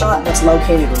screenshot that's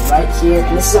located right here.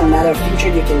 And this is another feature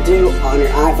you can do on your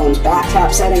iPhone's back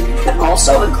tap setting. And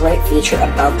also a great feature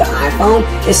about the iPhone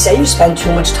is, say you spend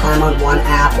too much time on one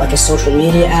app, like a social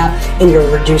media app, and you're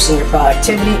reducing your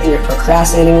productivity and you're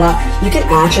procrastinating a lot, you can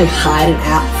actually hide an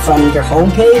app from your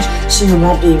home page so you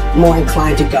won't be more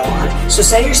inclined to go on it. So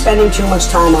say you're spending too much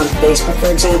time on Facebook,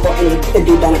 for example, and it'd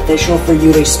be beneficial for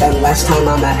you to spend less time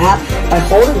on that app. By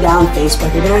holding down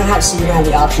Facebook, you're going to have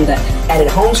the option to edit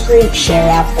home screen, share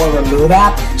app, or remove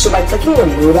app. So by clicking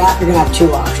remove app, you're going to have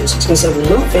two options. It's going to say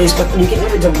remove Facebook, and you can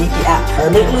either delete the app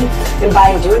permanently, and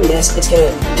by doing this, it's going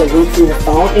to delete from your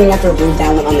phone, and you have to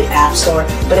re-download on the App Store.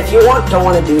 But if you don't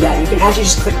want to do that, you can actually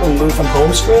just click remove from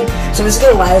home screen. So this is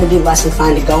going to allow you to be less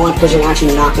inclined to go on because you're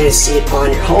actually not going to see it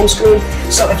on your home screen.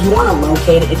 So if you want to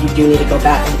locate it, if you do need to go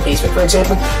back to Facebook, for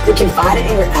example, you can find it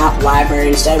in your app library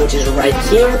instead, which is right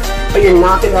here, but you're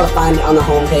not going to be able to find it on the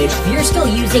home page. If you're still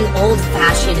using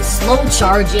old-fashioned, slow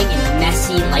charging and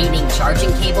messy lightning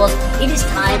charging cables, it is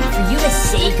time for you to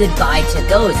say goodbye to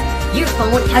those. Your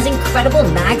phone has incredible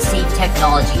MagSafe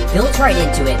technology built right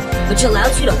into it, which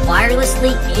allows you to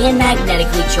wirelessly and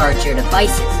magnetically charge your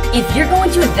devices. If you're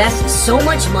going to invest so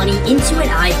much money into an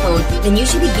iPhone, then you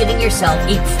should be giving yourself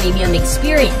a premium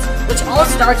experience, which all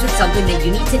starts with something that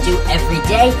you need to do every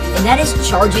day, and that is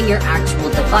charging your actual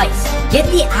device. Get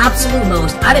the absolute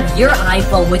most out of your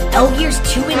iPhone with Elgear's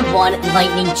 2-in-1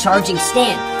 lightning charging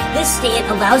stand. This stand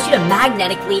allows you to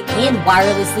magnetically and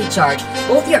wirelessly charge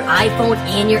both your iPhone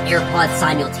and your AirPods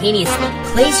simultaneously.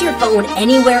 Place your phone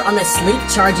anywhere on the sleek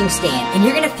charging stand, and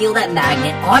you're going to feel that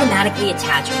magnet automatically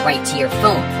attach right to your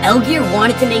phone. Elgear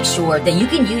wanted to make sure that you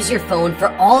can use your phone for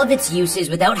all of its uses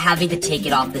without having to take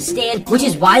it off the stand, which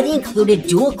is why they included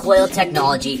dual coil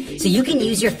technology, so you can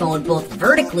use your phone both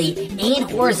vertically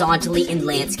and horizontally in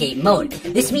landscape mode.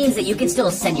 This means that you can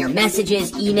still send your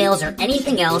messages, emails, or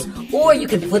anything else, or you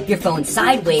can flip your phone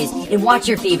sideways and watch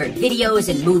your favorite videos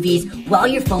and movies while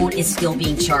your phone is still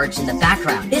being charged in the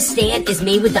background. This stand is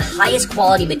made with the highest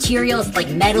quality materials like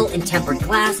metal and tempered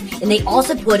glass, and they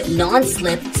also put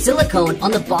non-slip silicone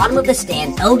on the bottom of the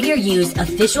stand. Elgear used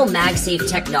official MagSafe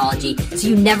technology, so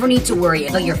you never need to worry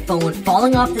about your phone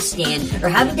falling off the stand or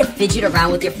having to fidget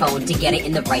around with your phone to get it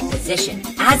in the right position.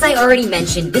 As I already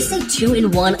mentioned, this is a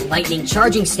 2-in-1 lightning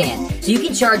charging stand, so you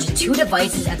can charge two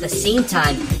devices at the same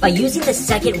time by using the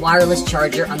second wireless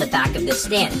charger on the back of this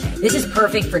stand. This is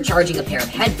perfect for charging a pair of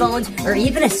headphones or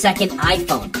even a second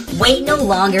iPhone. Wait no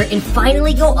longer and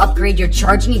finally go upgrade your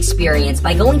charging experience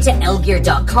by going to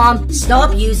Elgear.com.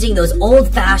 Stop using those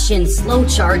old-fashioned, slow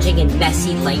charging and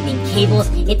messy lightning cables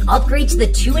and upgrade to the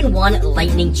 2-in-1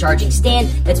 lightning charging stand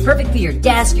that's perfect for your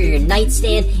desk or your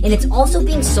nightstand, and it's also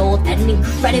being sold at an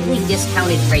incredibly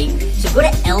discounted rate. So go to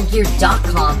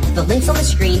Elgear.com. The link's on the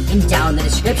screen and down in the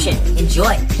description.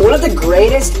 Enjoy. One of the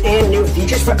greatest and new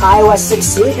features for iOS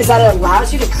 16 is that it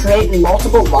allows you to create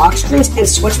multiple lock screens and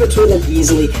switch between them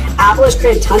easily. Apple has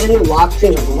created tons of new lock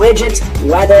screens with widgets,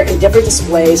 weather, and different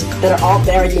displays that are all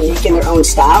very unique in their own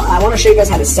style. And I want to show you guys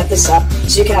how to set this up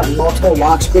so you can have multiple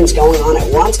lock screens going on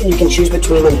at once, and you can choose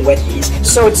between them with ease.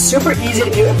 So it's super easy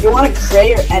to do. If you want to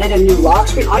create or edit a new lock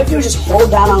screen, all you have to do is just hold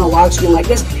down on a lock screen like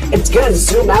this. It's going to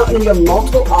zoom out, and you have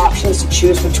multiple options to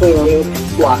choose between new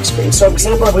lock screens. So for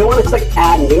example, if we want to click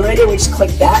add new right here, we just click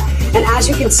that. And as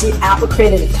you can see, Apple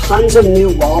created tons of new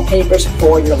wallpapers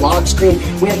for your lock screen.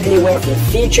 We have anywhere from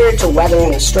feature to weather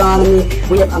and astronomy.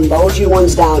 We have emoji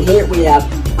ones down here. We have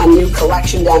a new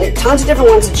collection down here. Tons of different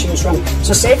ones to choose from.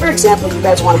 So say, for example, you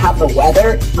guys want to have the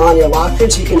weather on your lock screen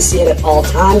so you can see it at all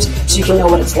times, so you can know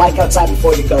what it's like outside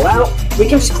before you go out. We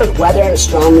can just click weather and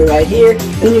astronomy right here, and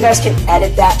then you guys can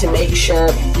edit that to make sure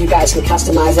you guys can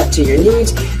customize that to your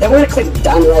needs. Then we're going to click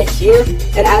done right here,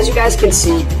 and as you guys can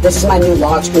see, this is my new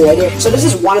lock screen right here. So this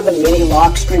is one of the many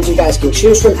lock screens you guys can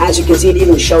choose from. As you can see, it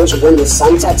even shows when the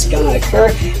sunset's going to occur.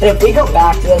 And if we go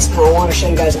back to this, and I want to show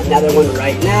you guys another one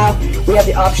right now, we have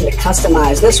the option to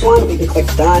customize this one. We can click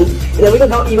done, and then we can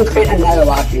go even create another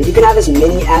lock screen. You can have as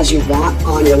many as you want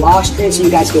on your lock screen, so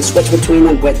you guys can switch between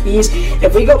them with ease.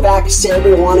 If we go back, say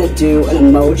we want to do an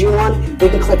emoji one, we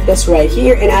can click this right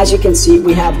here, and as you can see,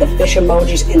 we have the fish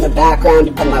emojis in the background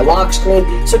of my lock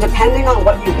screen. So depending on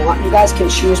what you want, you guys can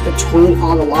choose between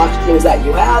all the lock screens that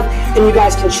you have, and you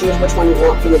guys can choose which one you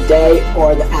want for the day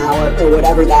or the hour or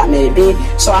whatever that may be.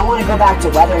 So I want to go back to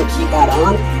weather and keep that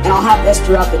on, and I'll have this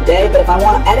throughout the day, but if I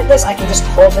want to edit this, I can just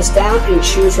hold this down and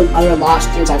choose from other lock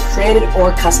screens I've created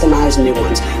or customize new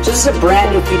ones. So this is a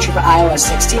brand new feature for iOS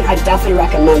 16. I definitely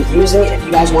recommend using it if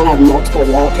you guys want to have multiple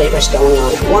wallpapers going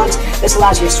on at once. This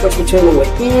allows you to switch between them with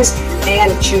ease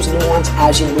and choose new ones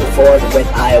as you move forward with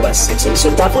iOS 16.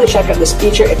 So definitely check out this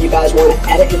feature if you guys want to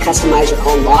edit and customize your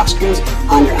own lock screens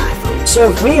on your iPhone.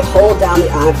 So if we hold down the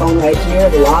iPhone right here,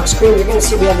 the lock screen, you're going to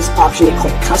see we have this option to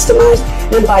click customize.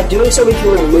 And then by doing so, we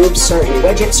can remove certain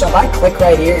widgets. So if I click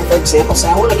right here, for example, say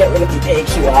I want to get rid of the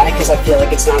AQI because I feel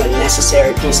like it's not a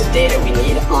necessary piece of data we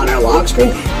need on our lock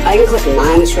screen, I can click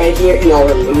minus right here and I'll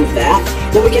remove that.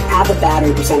 Then we can add the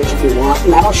battery percentage if we want,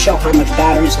 and that'll show how much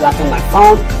battery is left on my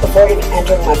phone. Before even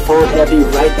entering my phone, it'll be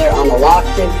right there on the lock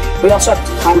screen. We also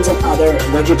have tons of other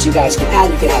widgets you guys can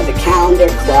add. You can add the calendar,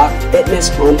 clock, fitness,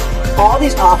 home, all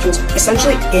these options.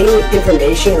 Essentially any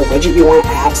information or widget you want to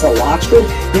add to the lock screen,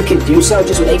 you can do so.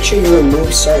 Just make sure you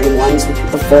remove certain ones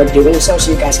before doing so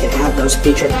you guys can have those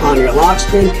featured on your lock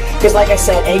screen. Because like I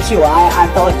said, AQI, I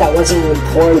felt like that wasn't an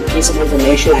important piece of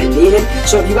information I needed.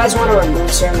 So if you guys want to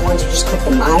remove certain ones, you just click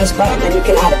the minus button, and you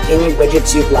can add any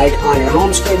widgets you'd like on your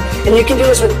home screen. And you can do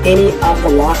this with any of the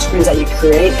lock screens that you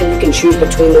create, and you can choose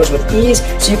between those with ease,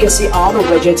 so you can see all the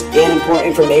widgets and important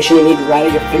information you need right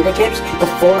at your fingertips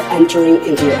before entering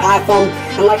into your iPhone.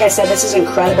 And like I said, this is an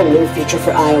incredible new feature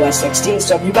for iOS 16.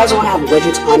 So if you guys want to have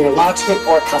widgets on your lock screen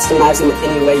or customize them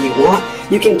any way you want,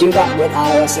 you can do that with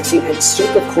iOS 16. It's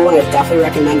super cool, and I definitely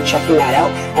recommend checking that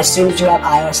out as soon as you have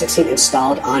iOS 16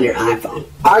 installed on your iPhone.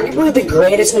 Arguably the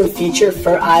greatest new feature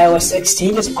for iOS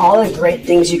 16 is all the great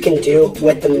things you can do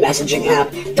with the messaging app.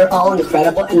 They're all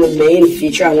incredible, and the main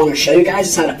feature I want to show you guys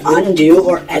is how to undo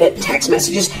or edit text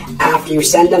messages after you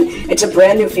send them. It's a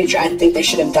brand new feature I think they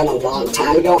should have done a long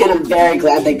time ago, and I'm very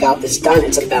glad they got this done.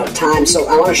 It's about time. So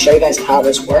I want to show you guys how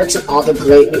this works and all the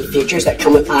great new features that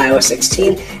come with iOS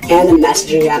 16 and the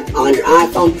messaging app on your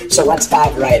iPhone. So let's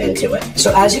dive right into it.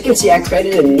 So as you can see, I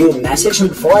created a new message, and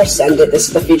before I send it, this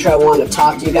is the feature I want to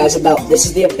talk to you guys about. This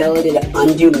is the ability to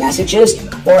undo messages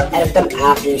or edit them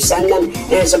after you send them,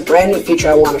 and it's a brand new feature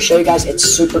I want to show you guys. It's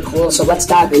super cool, so let's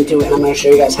dive into it, and I'm going to show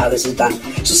you guys how this is done.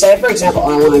 So say, for example,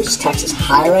 I want to just text this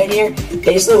hi right here.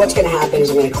 Basically what's going to happen is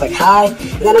I'm going to click hi,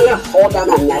 and then I'm going to hold down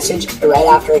that message right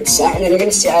after it's sent, and then you're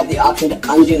going to see I have the option to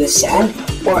undo the send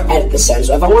or edit the send.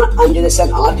 So if I want to undo the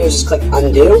send, all I have to do is just click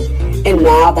undo, and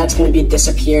now that's going to be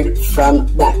disappeared from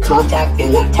that contact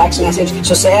and that text message.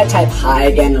 So say I type hi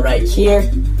again right here,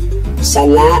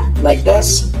 send that like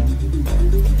this.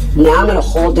 Now I'm going to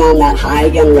hold down that hi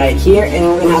again right here, and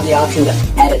we're going to have the option to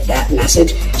edit that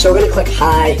message. So we're going to click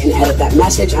hi and edit that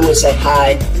message. I'm going to say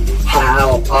hi,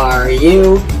 how are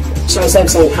you? So instead of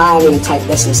saying hi, I'm going to type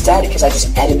this instead because I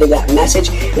just edited that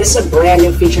message. This is a brand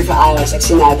new feature for iOS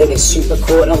 16 that I think is super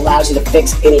cool. It allows you to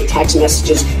fix any text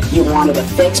messages you wanted to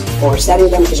fix before sending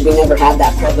them, because we never had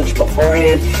that privilege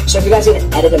beforehand. So if you guys need to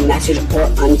edit a message or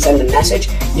unsend a message,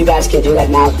 you guys can do that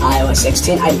now with iOS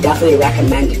 16. I definitely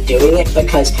recommend doing it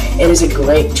because it is a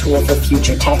great tool for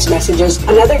future text messages.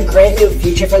 Another great new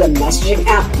feature for the messaging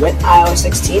app with iOS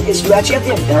 16 is you actually have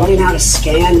the ability now to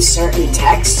scan certain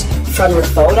text from your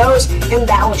photos, and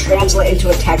that will translate into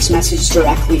a text message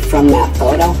directly from that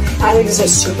photo. I think this is a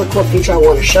super cool feature I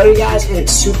want to show you guys, and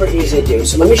it's super easy to do.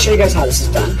 So let me show you guys how this is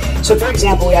done. So for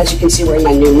example, as you can see, we're in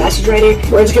my new message right here.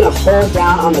 We're just going to hold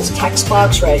down on this text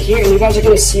box right here, and you guys are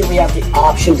going to see we have the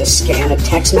option to scan a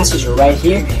text message right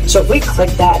here. So if we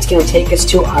click that, it's going to take us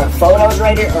to our photos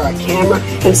right here, or our camera.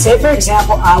 And say, for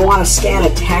example, I want to scan a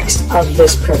text of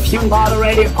this perfume bottle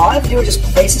right here. All I have to do is just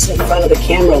place this in front of the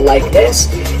camera like this.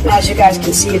 And as you guys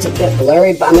can see, it's a bit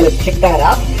blurry, but I'm going to pick that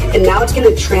up, and now it's going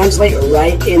to translate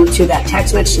right into that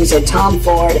text message and say Tom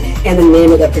Ford and the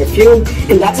name of the perfume.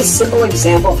 And that's a simple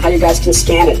example of how you guys can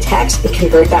scan a text and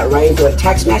convert that right into a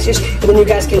text message, and then you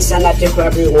guys can send that to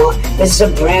whoever you want. This is a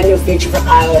brand new feature for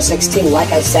iOS 16.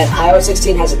 Like I said, iOS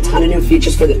 16 has a ton of new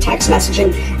features for the text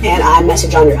messaging and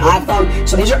iMessage on your iPhone.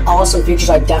 So these are all some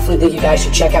features I definitely think you guys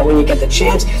should check out when you get the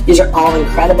chance. These are all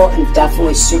incredible and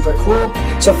definitely super cool.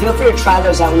 So feel free to try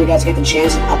those out when you guys get the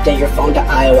chance and update your phone to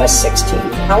iOS 16.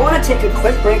 I want to take a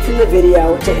quick break from the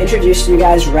video to introduce to you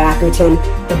guys Rakuten,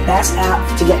 the best app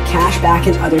to get cash back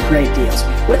and other great deals.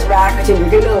 With Rakuten, you're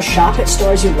going to be able to shop at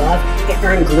stores you love and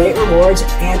earn great rewards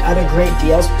and other great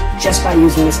deals just by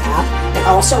using this app. And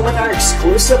also with our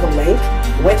exclusive link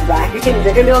with Rakuten,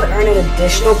 you're going to be able to earn an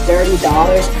additional $30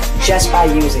 just by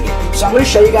using it. So I'm going to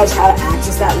show you guys how to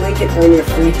access that link and earn your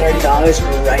free $30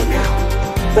 right now.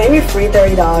 Claim your free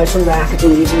 $30 from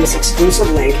Rakuten using this exclusive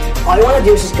link. All you want to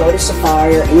do is just go to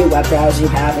Safari or any web browser you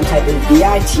have and type in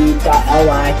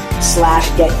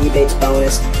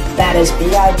bit.ly/getebatsbonus. That is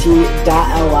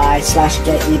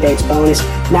bit.ly/getebatsbonus.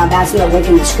 Now that's in the link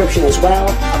in the description as well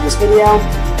of this video,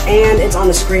 and it's on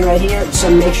the screen right here, so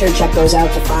make sure to check those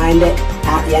out to find it.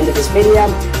 at the end of this video.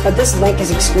 But this link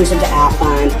is exclusive to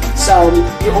AppFind, so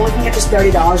you only can get just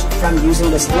 $30 from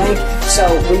using this link. So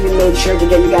we made sure to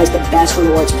get you guys the best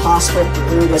rewards possible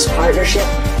through this partnership.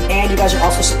 And you guys are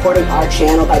also supporting our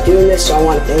channel by doing this, so I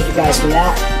want to thank you guys for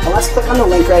that. But let's click on the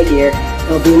link right here.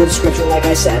 It'll be in the description, like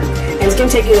I said. And it's going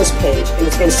to take you to this page, and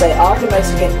it's going to say, all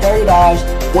devices get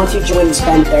 $30 once you join and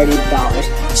spend $30.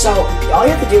 So all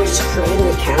you have to do is just create an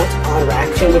account on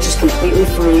Rakuten, which is completely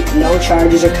free, no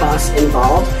charges or costs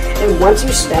involved. And once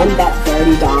you spend that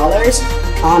 $30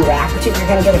 on Rakuten, you're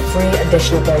going to get a free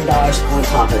additional $30 on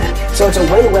top of that. So it's a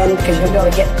win-win because you're going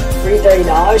to be able to get free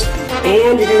 $30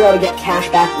 and you're going to be able to get cash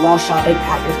back while shopping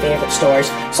at your favorite stores.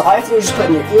 So all you have to do is just put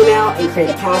in your email and create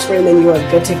a password, and then you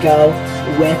are good to go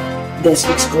with this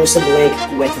exclusive link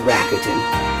with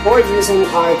Rakuten. For using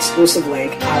our exclusive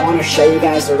link, I want to show you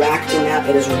guys the Rakuten app.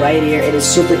 It is right here. It is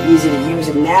super easy to use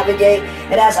and navigate.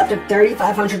 It has up to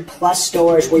 3,500 plus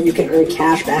stores where you can earn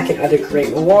cash back and other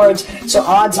great rewards. So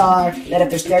odds are that if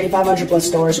there's 3,500 plus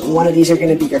stores, one of these are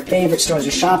going to be your favorite stores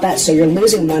to shop at. So you're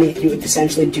losing money if you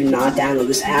essentially do not download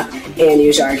this app and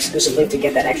use our exclusive link to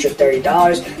get that extra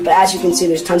 $30. But as you can see,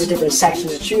 there's tons of different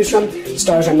sections to choose from.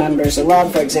 Stores our members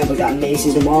love. For example, we got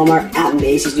Macy's and Walmart. At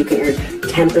Macy's, you can earn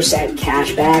 10%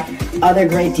 cash back. Other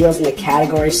great deals in the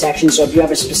category section. So if you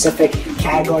have a specific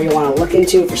category you want to look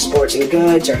into for sports and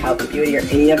goods or health and beauty or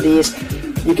any of these,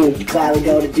 you can gladly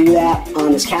go to do that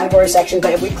on this category section.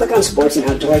 But if we click on sports and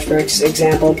outdoors, for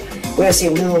example, we're going to see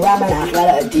Lululemon,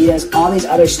 Athleta, Adidas, all these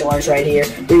other stores right here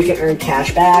where you can earn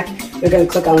cash back. We're going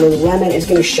to click on Lululemon. It's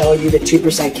going to show you the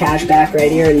 2% cash back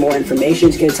right here and more information.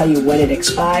 It's going to tell you when it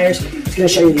expires. It's going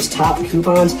to show you these top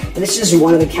coupons. But this is just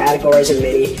one of the categories of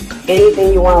many.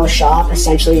 Anything you want to shop,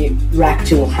 essentially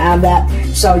Rakuten will have that.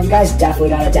 So you guys definitely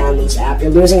got to download this app.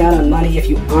 You're losing out on money if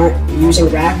you aren't using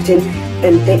Rakuten.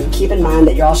 And keep in mind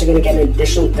that you're also going to get an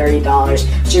additional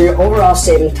 $30. So you're overall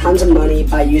saving tons of money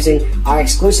by using our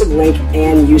exclusive link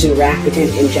and using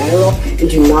Rakuten in general. And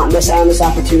do not miss out on this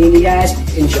opportunity, guys.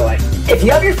 Enjoy. If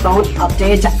you have your phone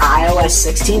updated to iOS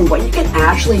 16, what you can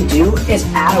actually do is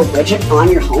add a widget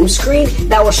on your home screen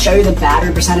that will show you the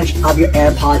battery percentage of your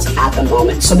AirPods at the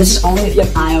moment. So this is only if you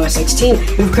have iOS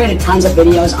 16. We've created tons of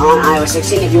videos on iOS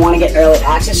 16. If you want to get early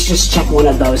access, just check one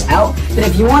of those out. But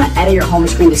if you want to edit your home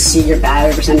screen to see your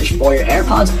battery percentage for your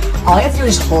AirPods, all you have to do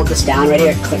is hold this down right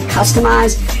here, click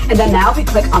customize, and then now if we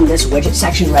click on this widget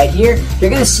section right here, you're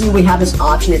going to see we have this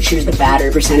option to choose the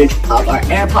battery percentage of our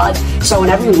AirPods. So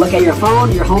whenever you look at your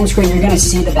phone, your home screen, you're going to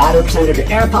see the battery percentage of your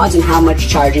AirPods and how much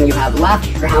charging you have left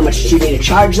or how much you need to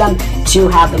charge them to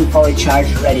have them fully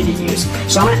charged, ready to use.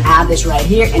 So I'm going to add this right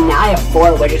here, and now I have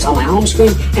 4 widgets on my home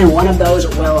screen, and one of those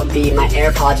will be my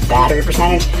AirPods battery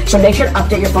percentage. So make sure to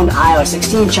update your phone to iOS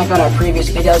 16. Check out our previous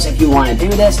videos if you want to do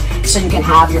this, so you can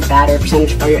have your battery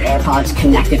percentage for your AirPods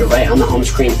connected right on the home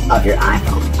screen of your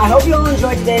iPhone. I hope you all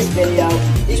enjoyed today's video.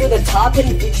 These were the top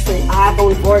hidden features for the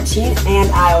iPhone 14 and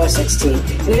iOS 16.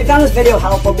 And if you found this video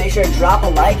helpful, make sure to drop a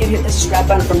like and hit the subscribe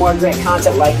button for more great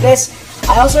content like this.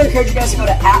 I also encourage you guys to go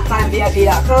to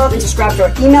appfindvip.com and subscribe to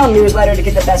our email newsletter to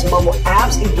get the best mobile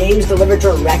apps and games delivered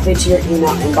directly to your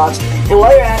email inbox. And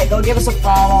while you're at it, go give us a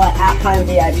follow at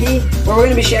appfindvip, where we're going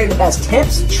to be sharing the best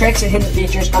tips, tricks, and hidden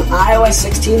features on iOS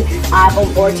 16,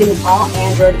 iPhone 14, and all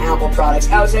Android and Apple products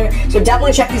out there. So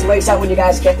definitely check these links out when you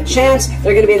guys get the chance.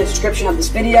 They're going to be in the description of this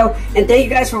video. And thank you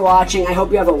guys for watching. I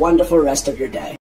hope you have a wonderful rest of your day.